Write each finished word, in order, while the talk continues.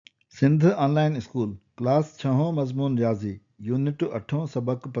Sindh online school class 6 मज़मून रियाज़ी unit 8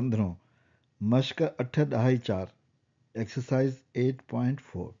 सबक 15 मश्क 8 ॾहाई 4 exercise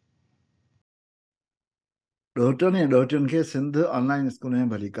 8.4 ॾोहिटनि ऐं ॾोहिटियुनि खे सिंध ऑनलाइन स्कूल में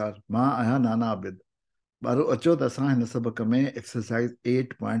भलीकार। मां आहियां नाना आबिद। ॿारो अचो त असां हिन सबक में एक्सरसाइज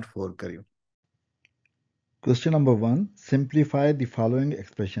 8.4 करियूं। Question number 1, simplify the following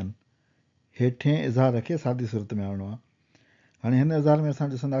expression. हेठें इज़हार खे सादी सूरत में आणणो आहे। हाणे हिन इज़हार में असां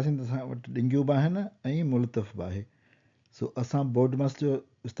ॾिसंदासीं त असां वटि ॾिंगियूं बि आहिनि ऐं मुल्तफ़ बि आहे। सो असां बोडमस जो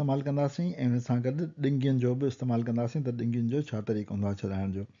इस्तेमालु कंदासीं ऐं हुन सां गॾु ॾिंगियुनि जो बि इस्तेमालु कंदासीं त ॾिंगियुनि जो छा तरीक़ो हूंदो आहे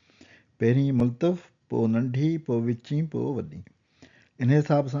छॾाइण जो। पहिरीं मुल्तफ़, पोइ नंढी, पोइ विची, पोइ वॾी। इन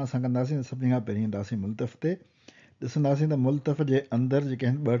हिसाब सां असां कंदासीं। सभिनी खां पहिरीं ईंदासीं मुल्तफ़ ते। ॾिसंदासीं त मुल्तफ़ जे अंदरि जेके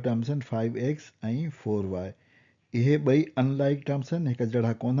आहिनि ॿ टर्म्स आहिनि 5x ऐं 4y। इहे ॿई अनलाइक टर्म्स आहिनि, हिकु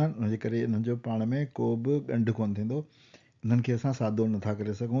जहिड़ा कोन आहिनि, हुनजे करे इन्हनि जो पाण में को बि ॻंढु कोन थींदो। इन्हनि खे असां सादो नथा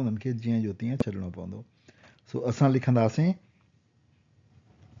करे सघूं, इन्हनि खे जीअं जो तीअं छॾिणो पवंदो। सो असां लिखंदासीं।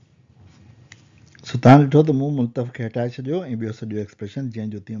 सो तव्हां ॾिठो त मूं मुल्तफ़ खे हटाए छॾियो ऐं ॿियो सॼो एक्सप्रेशन जीअं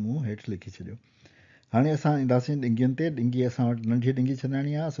जो तीअं मूं हेठि लिखी छॾियो। हाणे असां ईंदासीं ॾिंगियुनि ते। ॾिंगी असां वटि नंढी ॾिंगी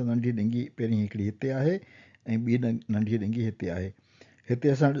छॾाइणी आहे। सो नंढी ॾिंगी पहिरीं हिकिड़ी हिते आहे ऐं ॿी नंढी ॾिंगी हिते आहे। हिते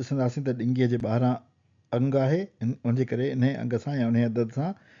असां ॾिसंदासीं त ॾिंगीअ जे ॿाहिरां अंग आहे, उनजे करे इन अंग सां या उन अदद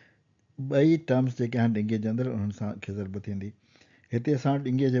सां ॿई टर्म्स जेके आहिनि ॾिंगीअ जे अंदरि उन्हनि सां खे ज़रब थींदी। हिते असां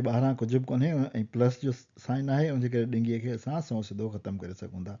ॾिंगीअ जे ॿाहिरां कुझु बि कोन्हे ऐं प्लस जो साइन आहे, उनजे करे ॾिंगीअ खे असां सौ सिधो ख़तमु करे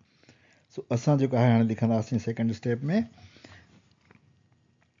सघूं था। सो असां जेको आहे हाणे लिखंदासीं सेकेंड स्टेप में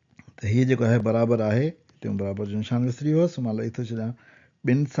त हीअ जेको आहे बराबरि आहे। हिते बराबरि जो निशान विसरी वियोसि, मां लही थो छॾियां।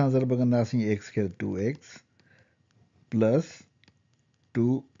 ॿिनि सां ज़रब कंदासीं एक्स खे 2x प्लस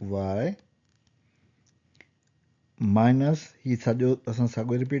 2y माइनस हीअ सॼो असां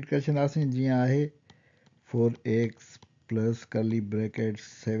साॻियो रिपीट करे छॾींदासीं जीअं आहे 4x प्लस करली bracket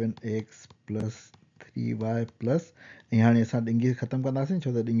 7x plus 3y plus. ऐं हाणे असां ॾिंगी ख़तमु कंदासीं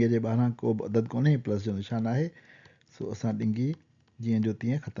छो त ॾिंगे जे ॿाहिरां को बि अदद कोन्हे, प्लस जो निशान आहे। सो असां ॾिंगी जीअं जो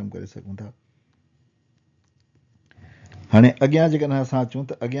तीअं ख़तमु करे सघूं था। हाणे अॻियां जेकॾहिं असां अचूं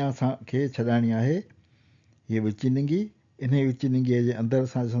त अॻियां असांखे छॾाइणी आहे हीअ विची ॾिंगी। इन विची ॾिंगीअ जे अंदरि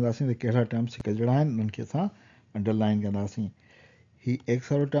असां ॾिसंदासीं त कहिड़ा टर्म्स हिकु जहिड़ा आहिनि, उन्हनि खे असां अंडरलाइन कंदासीं। हीअ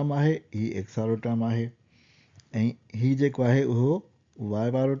एक्स वारो टर्म आहे, हीअ एक्स वारो टर्म आहे ऐं हीअ जेको आहे उहो वाए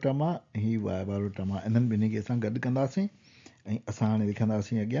वारो टर्म आहे, हीअ वाए वारो टर्म आहे। इन्हनि ॿिन्ही खे असां गॾु कंदासीं ऐं असां हाणे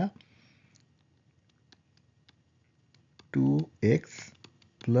लिखंदासीं अॻियां 2x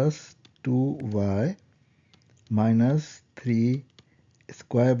plus 2y minus 3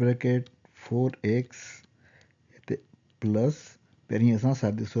 square bracket 4x हिते प्लस पहिरीं असां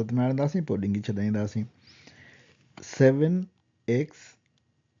सादी सूरत में आणींदासीं, पोइ ॾिंगी छॾाईंदासीं। 7x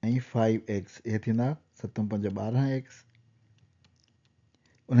ऐं 5x इहे थींदा 7 5 12x।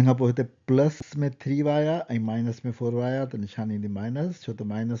 उन खां पोइ हिते प्लस में 3y आहे ऐं माइनस में 4y आहे, त निशानी ईंदी माइनस, छो त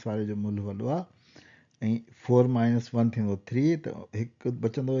माइनस वारे जो मुल्ह वॾो आहे ऐं 4 माइनस 1 थींदो 3, त हिकु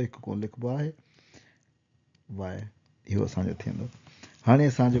बचंदो, हिकु कोन लिखिबो आहे y, इहो असांजो थींदो। हाणे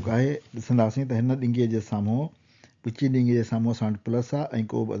असां जेको आहे ॾिसंदासीं त हिन ॾिंगीअ जे साम्हूं, विची ॾिंगीअ जे साम्हूं असां वटि प्लस आहे ऐं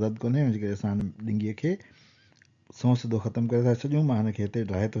को बि अदद कोन्हे, हुनजे करे असां ॾिंगीअ खे सौ सिधो ख़तमु करे था छॾियूं। मां हिनखे हिते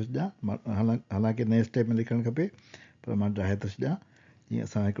ड्राहे थो छॾियां। हालांकि नए स्टेप में लिखणु खपे, पर मां ड्राहे थो छॾियां जीअं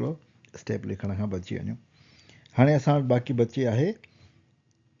असां हिकिड़ो स्टेप लिखण खां बची वञूं। हाणे असां वटि बाक़ी बची आहे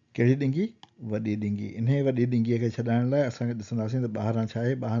कहिड़ी ॾिंगी? वॾी ॾिंगी। इन वॾी ॾिंगीअ खे छॾाइण लाइ असांखे ॾिसंदासीं त ॿाहिरां छा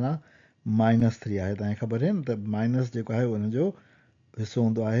आहे, ॿाहिरां -3 आहे। तव्हांखे ख़बर आहे न त माइनस जेको आहे हुनजो हिसो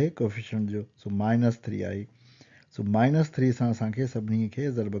हूंदो आहे कोफिशिएंट जो। सो -3 आई। सो -3 सां असांखे सभिनी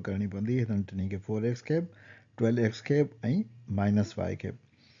खे ज़रब करणी पवंदी, हिननि टिनी खे 4x खे 12x खे ऐं -y खे।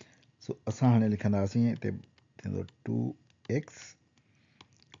 सो असां हाणे लिखंदासीं हिते थींदो 2x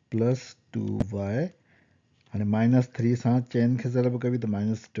प्लस 2y। हाणे -3 सां चइनि खे ज़रब कबी त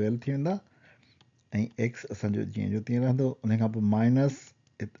 -12 थी वेंदा ऐं x असांजो जीअं जो तीअं रहंदो। उन खां पोइ माइनस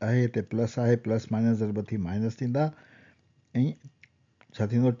आहे, हिते प्लस आहे, प्लस माइनस ज़रब थी माइनस थींदा ऐं छा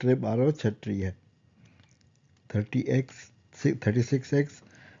थींदो 3 12 36 36x।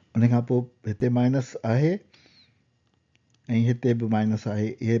 उन खां पोइ हिते माइनस आहे ऐं हिते बि माइनस आहे,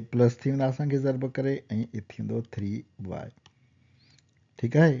 इहे प्लस थी वेंदा असांखे ज़रब करे ऐं इहो थींदो 3y।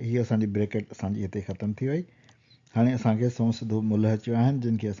 ठीकु आहे, हीअ असांजी ब्रैकेट असांजी हिते ख़तमु थी वई। हाणे असांखे सौ सिधो मुल्ह अची विया आहिनि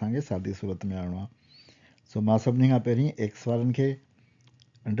जिन खे असांखे सादी सूरत में आणणो आहे। सो मां सभिनी खां पहिरीं एक्स वारनि खे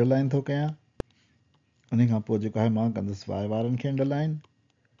अंडरलाइन थो कयां। उन खां पोइ जेको आहे मां कंदुसि वाए वारनि खे अंडरलाइन।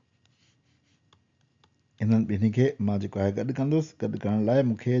 इन्हनि ॿिन्ही खे मां जेको आहे गॾु कंदुसि। गॾु करण लाइ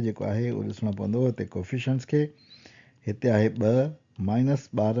मूंखे जेको आहे उहो ॾिसणो पवंदो हिते कोफिशिएंट्स खे। हिते आहे 2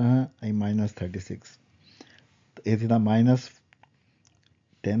 -12 ऐं -36, त इहे थींदा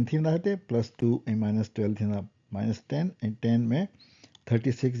 10 थींदा हिते +2 ऐं -12 थींदा -10 ऐं 10 में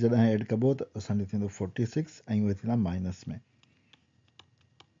 36 जॾहिं ऐड कबो त असांजो थींदो 46 ऐं उहे थींदा माइनस में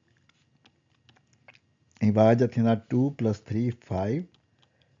ऐं y जा थींदा 2 + 3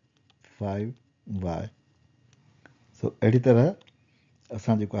 5y सो अहिड़ी तरह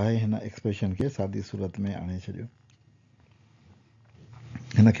असां जेको आहे हिन एक्सप्रेशन खे सादी सूरत में आणे छॾियो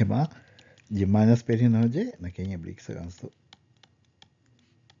हिन खे मां जीअं माइनस पहिरीं न हुजे हिनखे ईअं बि लिखी सघांसि थो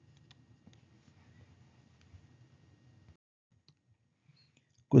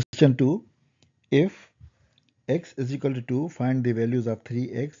Question 2. If x is equal to 2, find the values of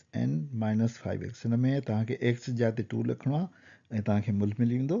 3x and -5x. हिन में तव्हांखे x जाइ ते 2 लिखणो आहे ऐं तव्हांखे मुल्ह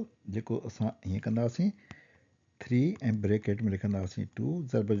मिली वेंदो जेको असां हीअं कंदासीं 3 ऐं ब्रैकेट में लिखंदासीं 2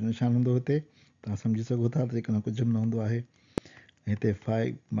 ज़रब जो निशान हूंदो हिते तव्हां सम्झी सघो था त जेकॾहिं कुझु बि न हूंदो आहे हिते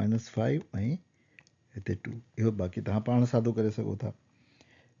 5 -5 ऐं हिते 2 इहो बाक़ी तव्हां पाण सादो करे सघो था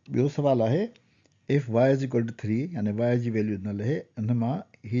ॿियो सुवालु आहे if y is equal two 3 यानी y जी वैल्यू न लहे उन मां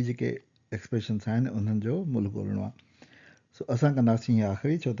ही जेके एक्सप्रेशन्स आहिनि उन्हनि जो मुल्ह ॻोल्हणो आहे सो असां कंदासीं हीअ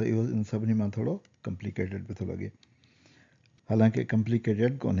आख़िरी छो त इहो इन सभिनी मां थोरो कॉम्प्लिकेटेड पियो थो लॻे हालांकि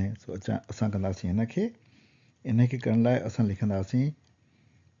कॉम्प्लिकेटेड कोन्हे सो असां कंदासीं हिनखे इनखे करण लाइ असां लिखंदासीं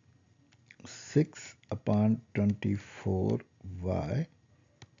 6/24y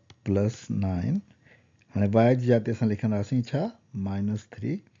 + 9 हाणे y जी जाइ ते असां लिखंदासीं छा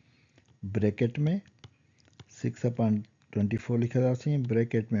 -3 ब्रैकेट में 6/24 लिखंदासीं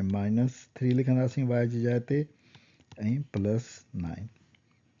ब्रैकेट में -3 लिखंदासीं y जी जाइ ते ऐं +9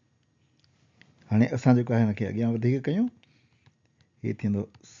 हाणे असां जेको आहे हिनखे अॻियां वधीक कयूं हीअ थींदो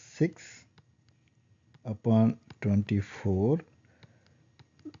 6/24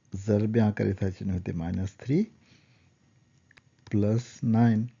 ज़रबिया करे था अचूं हिते -3 +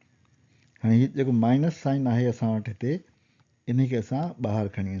 9 हाणे हीअ जेको माइनस साइन आहे असां वटि हिते इन खे असां ॿाहिरि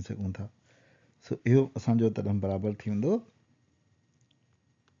खणी वञी सघूं था सो इहो असांजो तॾहिं बराबरि थी वेंदो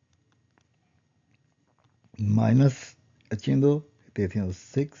माइनस अची वेंदो हिते थींदो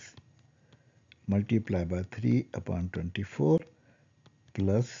 6 × 3/24 +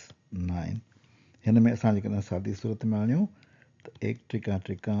 9 हिन में असां जेकॾहिं सादी सूरत में आणियूं त 1 × 3 =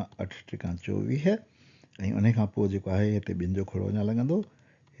 8 × 3 = 24 ऐं उन खां पोइ जेको आहे हिते ॿिनि जो खोड़ो अञा लॻंदो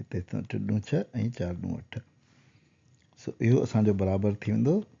हिते 3 × 6 ऐं 4 × 8 सो इहो असांजो बराबरि थी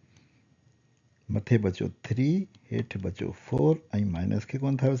वेंदो मथे बचियो 3 हेठि बचियो 4 ऐं माइनस खे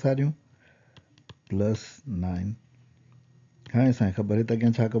कोन था विसारियूं +9 हाणे असांखे ख़बर आहे त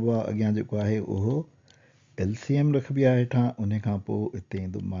अॻियां छा कबो आहे अॻियां जेको आहे उहो LCM रखबी आहे हेठां उन खां पोइ हिते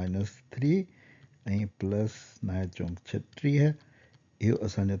ईंदो -3 ऐं +9 × 36 इहो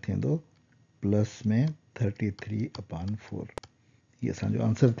असांजो थींदो प्लस में 33/4 हीअ असांजो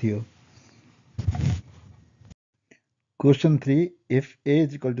आंसर थी वियो Question 3. If A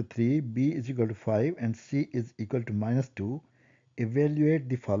is equal to 3, B is equal to 5 and C is equal to -2, evaluate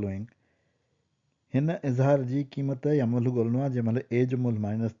the following. हिन इज़हार जी क़ीमत या मुल्ह ॻोल्हणो आहे जंहिं महिल A जो मुल्ह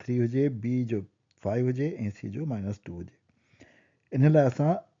 -3 हुजे B जो 5 हुजे ऐं C जो -2 हुजे इन लाइ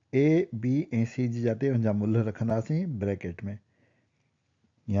असां A, B ऐं C जी जाइ ते हुनजा मुल्ह रखंदासीं ब्रैकेट में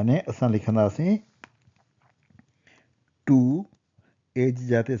यानी असां लिखंदासीं 2 A जी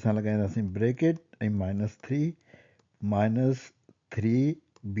जाइ ते असां लॻाईंदासीं ब्रैकेट ऐं -3 -3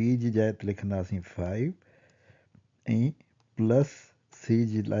 B जी जाइ ते लिखंदासीं 5 ऐं +C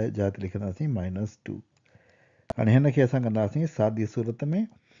जी जाइ ते लिखंदासीं -2 हाणे हिन खे असां कंदासीं सादी सूरत में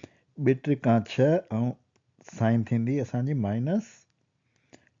 2 × 6 ऐं साइन थींदी असांजी माइनस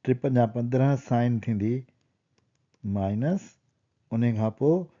 3 × 15 साइन थींदी माइनस उन खां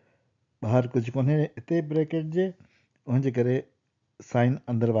पोइ ॿाहिरि कुझु कोन्हे हिते ब्रैकेट जे उनजे करे साइन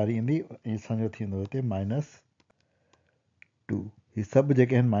अंदरि वारी ईंदी ऐं असांजो थींदो हिते -2 हीअ सभु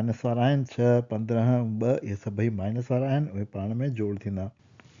जेके आहिनि माइनस वारा आहिनि 6 15 2 इहे सभई माइनस वारा आहिनि उहे पाण में जोड़ थींदा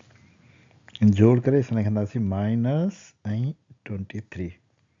जोड़ करे असां लिखंदासीं -23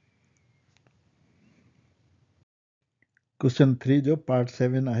 Question 3 जो पार्ट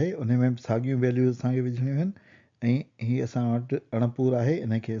 7 आहे उन में साॻियूं वैल्यूज़ असांखे विझणियूं आहिनि ऐं हीअ असां वटि अणपूर आहे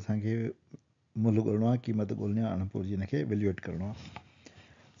इन खे असांखे मुल्ह ॻोल्हणो आहे क़ीमत ॻोल्हणी आहे अणपूर जी हिनखे वैल्यूएट करिणो आहे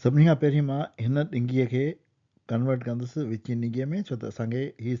सभिनी खां पहिरीं मां हिन ॾिंगीअ खे कन्वर्ट कंदुसि विची ॾिंगीअ में छो त असांखे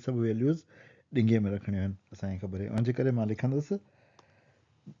हीअ सभु वैल्यूज़ ॾिंगीअ में रखणियूं आहिनि असांखे ख़बर आहे उनजे करे मां लिखंदुसि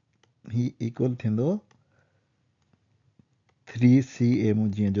ही इक्वल थींदो 3CA मूं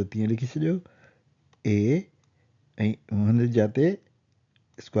जीअं जो तीअं लिखी छॾियो A ऐं हुन जाइ ते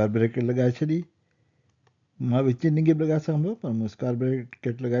स्क्वायर ब्रैकेट लॻाए छॾी मां विच ॾिंगी बि लॻाए सघंदो पर मूं स्क्वायर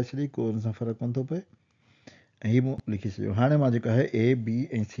ब्रैकेट लॻाए छॾी को हुन सां फ़र्क़ु कोन थो पए ऐं हीअ मूं लिखी छॾियो हाणे मां जेको आहे A, B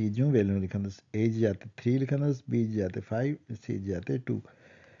ऐं C जूं वैल्यूं लिखंदुसि A जी जाइ ते 3 लिखंदुसि B जी जाइ ते 5 C जी जाइ ते 2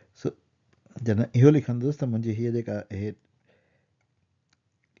 जॾहिं इहो लिखंदुसि त मुंहिंजी हीअ जेका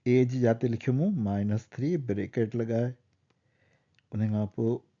ए जी जाते लिखियो मूं -3 ब्रेकेट लॻाए, उन खां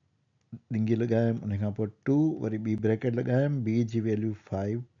पोइ ॾिंगी लॻायमि, उन खां पोइ 2 वरी ॿी ब्रेकेट लॻायमि, बी जी वैल्यू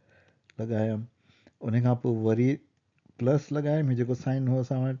 5 लॻायमि, उन खां पोइ वरी प्लस लॻायमि, जेको साइन हो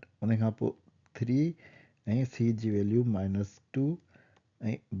असां वटि, उन खां पोइ 3 ऐं सी जी वैल्यू -2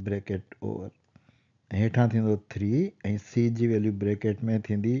 ऐं ब्रेकेट ओवर, हेठां थींदो 3 ऐं सी जी वैल्यू ब्रेकेट में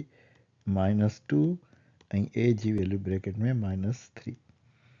थींदी -2 ऐं ए जी वैल्यू ब्रेकेट में -3।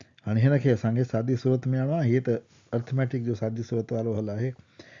 हाणे हिन खे असांखे सादी सूरत में आणो आहे, हीअ त अर्थमेटिक जो सादी सूरत वारो हल आहे,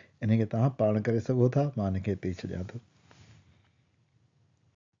 इन खे तव्हां पाण करे सघो था, मां हिन खे हिते ई छॾियां थो।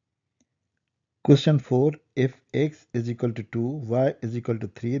 Question 4. If x is equal to 2, y is equal to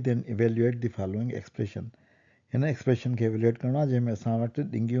 3, then evaluate the following expression. हिन एक्सप्रेशन खे एवेल्यूएट करणो आहे जंहिंमें असां वटि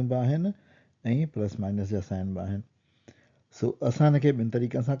ॾिंगियूं बि आहिनि ऐं प्लस माइनस जा साइन बि आहिनि। सो असां हिन खे ॿिनि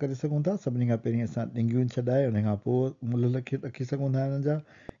तरीक़नि सां करे सघूं था। सभिनी खां पहिरीं असां ॾिंगियूं छॾाए उन खां पोइ मुल रखी सघूं था हिननि जा,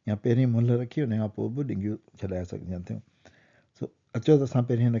 या पहिरीं मुल रखी उन खां पोइ बि ॾिंगियूं छॾाए सघजनि थियूं। सो अचो त असां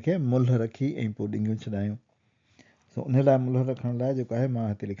पहिरीं हिन खे मुल रखी ऐं पोइ ॾिंगियूं छॾायूं। सो उन लाइ मुल रखण लाइ जेको आहे मां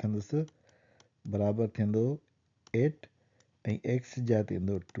हिते लिखंदुसि बराबरि थींदो 8 ऐं एक्स जा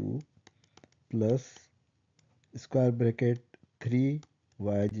थींदो 2 प्लस स्क्वायर ब्रैकेट 3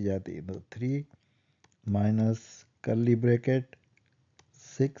 वाई जी जा थींदो 3 माइनस कर्ली ब्रैकेट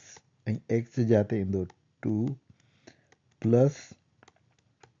 6 ऐं एक्स जा थींदो 2 प्लस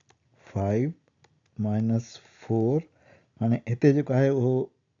 5 माइनस 4। हाणे हिते जेको आहे उहो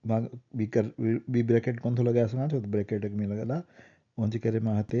मां ॿी ब्रैकेट कोन थो लॻाए सघां छो त ब्रैकेट में लॻल आहे, उनजे करे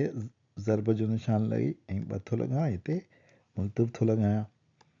मां हिते ज़रब जो निशान लॻी ऐं 2 थो लॻां, हिते मुल्तब थो लॻायां।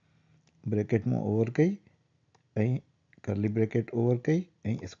 ब्रैकेट में ओवर कई ऐं कर्ली ब्रैकेट ओवर कई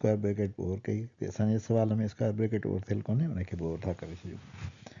ऐं स्क्वायर ब्रैकेट ओवर कई। असांजे सवाल में स्क्वायर ब्रैकेट ओवर थियल कोन्हे, उनखे बि ओवर था करे छॾियूं।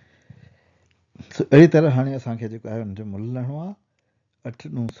 सो अहिड़ी तरह हाणे असांखे जेको आहे हुनजो मुल लहणो आहे। 8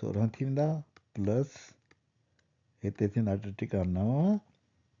 × 16 थींदा प्लस हिते थींदा 8 × 9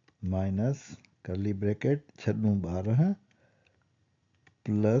 माइनस कर्ली ब्रैकेट 6 × 12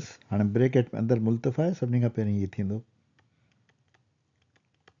 प्लस हाणे ब्रैकेट में अंदरि मुल्तफ़ आहे, सभिनी खां पहिरीं इहे थींदो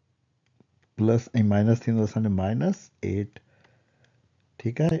प्लस ऐं माइनस थींदो असांजो -8।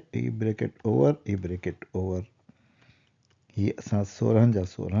 ठीकु आहे, E bracket over E bracket over, हीअ असां 16 जा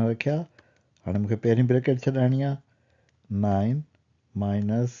 16 रखिया। हाणे मूंखे पहिरीं ब्रैकेट छॾाइणी आहे, 9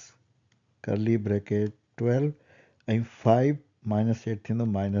 माइनस कर्ली ब्रैकेट 12 ऐं 5 -8 थींदो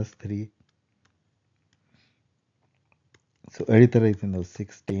 -3। सो अहिड़ी तरह ई थींदो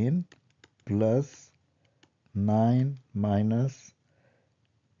 16 प्लस 9 माइनस,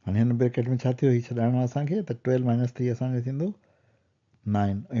 हाणे हिन ब्रैकेट में छा थियो, हीउ छॾाइणो आहे असांखे, त 12 - 3 असांजो थींदो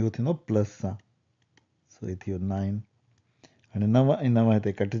 9 ऐं इहो थींदो प्लस सां, सो हीउ थी वियो 9। हाणे 9 ऐं 9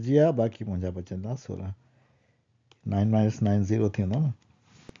 हिते कटिजी विया, बाक़ी मुंहिंजा बचंदा 16। 9 - 9 0 थींदो न।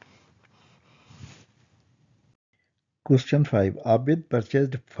 Question 5. Abid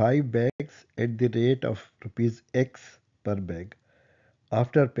purchased 5 bags at the rate of rupees X per bag.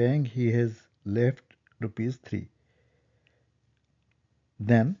 After paying, he has left rupees 3.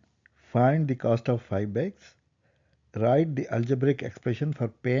 Then, find the cost of 5 bags. Write the algebraic expression for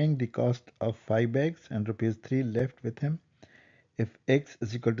paying the cost of 5 bags and rupees 3 left with him. If X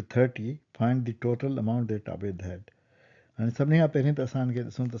is equal to 30, find the total amount that Abid had. हाणे सभिनी खां पहिरीं त असां हिनखे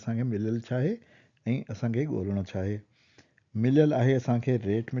ॾिसूं त असांखे मिलियल छा आहे ऐं असांखे ॻोल्हणो छा आहे। मिलियल आहे असांखे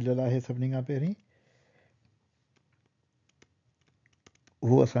रेट मिलियल आहे सभिनी खां पहिरीं,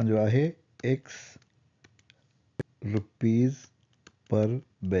 उहो असांजो आहे एक्स रुपीज़ पर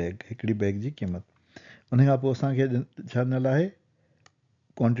बैग, हिकिड़ी बैग जी क़ीमत। उन खां पोइ असांखे छा ॾिनल आहे,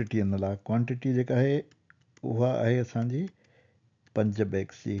 क्वांटिटी ॾिनल आहे। क्वांटिटी जेका आहे उहा आहे असांजी 5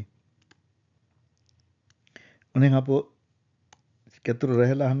 बैग्स जी। उन खां पोइ केतिरो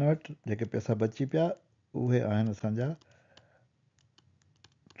रहियल आहे हिन वटि, जेके पैसा बची पिया उहे आहिनि असांजा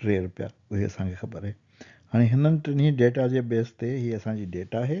 3 रुपया, उहे असांखे ख़बर आहे। हाणे हिननि टिनी डेटा जे बेस ते हीअ असांजी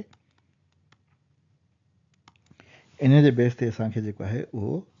डेटा आहे, इन जे बेस ते असांखे जेको आहे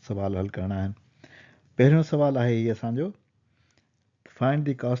उहो सवाल हल करणा आहिनि। पहिरियों सवाल आहे हीअ असांजो, find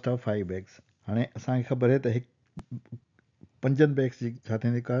the cost of 5 bags. हाणे असांखे ख़बर आहे त 5 बैग्स जी छा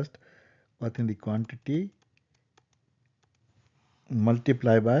थींदी कॉस्ट, उहा थींदी क्वांटिटी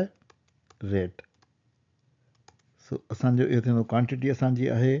मल्टीप्लाई बाय रेट। सो असांजो इहो थींदो, क्वांटिटी असांजी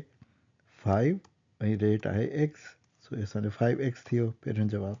आहे 5 ऐं रेट आहे एक्स, सो इहो असांजो 5x थी वियो पहिरियों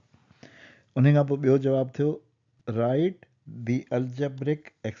जवाबु। उन खां पोइ ॿियो जवाबु थियो, right the algebraic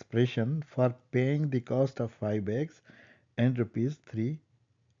expression for paying the cost of 5 eggs and rupees 3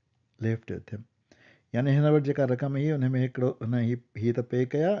 left with him. यानी हिन वटि जेका रक़म हुई उन में हिकिड़ो हुन हीअ त पे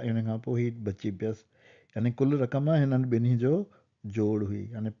कया ऐं हुन खां पोइ हीअ बची पियसि, यानी कुल रक़म हिननि ॿिन्ही जो जोड़ हुई,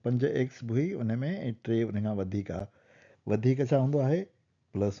 यानी 5x बि हुई उन में ऐं 3 उन खां वधीक आहे। वधीक छा हूंदो आहे?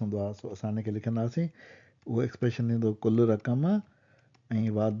 प्लस हूंदो आहे। सो असां हिनखे लिखंदासीं, उहो एक्सप्रेशन ॾींदो कुल रक़म ऐं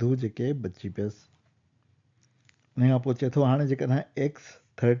वाधू जेके बची पियसि। उन खां पोइ चए थो हाणे जेकॾहिं x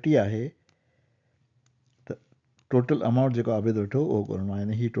 30 आहे त टोटल अमाउंट जेको आबिद वठो उहो ॻोल्हणो आहे,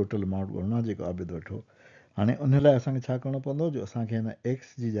 यानी हीअ टोटल अमाउंट ॻोल्हणो आहे जेको आबिद वठो। हाणे उन लाइ असांखे छा करिणो पवंदो? जो असांखे हिन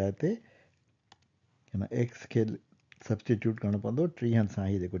x जी जाइ ते हिन x खे सब्सटीट्यूट करिणो पवंदो 30 सां,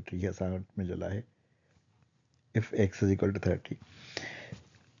 ही जेको 30 असां वटि मिलियल आहे, if x is equal two 30।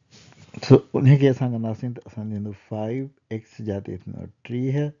 सो उनखे असां कंदासीं त असांजो ईंदो 5x जाइ ते थींदो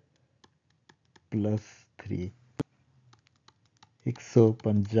 30 प्लस 3,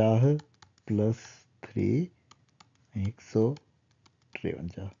 150 प्लस 3 ऐं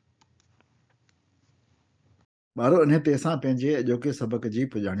 153। ॿारो इन ते असां पंहिंजे अॼोके सबक़ जी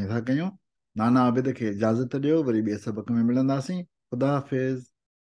पुॼाणी था कयूं। नाना आबिद खे इजाज़त ॾियो, वरी ॿिए सबक़ में मिलंदासीं। ख़ुदा हाफ़िज़।